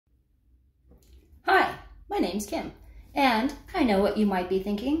name's Kim, and I know what you might be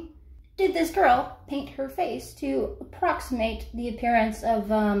thinking. Did this girl paint her face to approximate the appearance of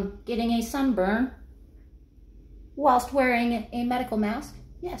getting a sunburn whilst wearing a medical mask?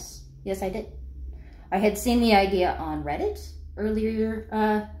 Yes, I did. I had seen the idea on Reddit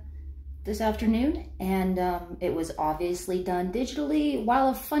earlier this afternoon, and it was obviously done digitally. While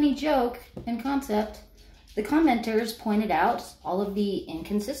a funny joke and concept, the commenters pointed out all of the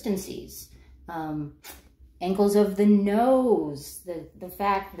inconsistencies, angles of the nose, the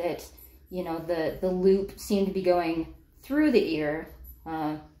fact that, you know, the loop seemed to be going through the ear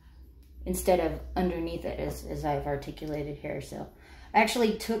instead of underneath it, as I've articulated here. So I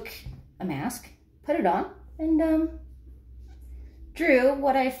actually took a mask, put it on, and drew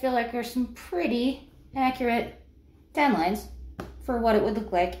what I feel like are some pretty accurate tan lines for what it would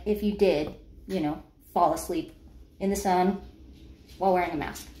look like if you did, you know, fall asleep in the sun while wearing a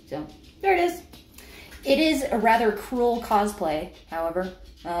mask. So there it is. It is a rather cruel cosplay, however.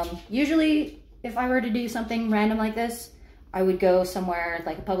 Usually if I were to do something random like this, I would go somewhere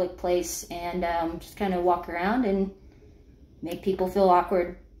like a public place and just kind of walk around and make people feel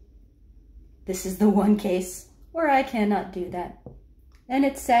awkward. This is the one case where I cannot do that, and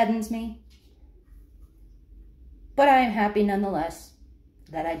it saddens me. But I am happy nonetheless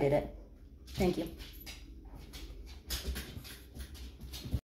that I did it. Thank you.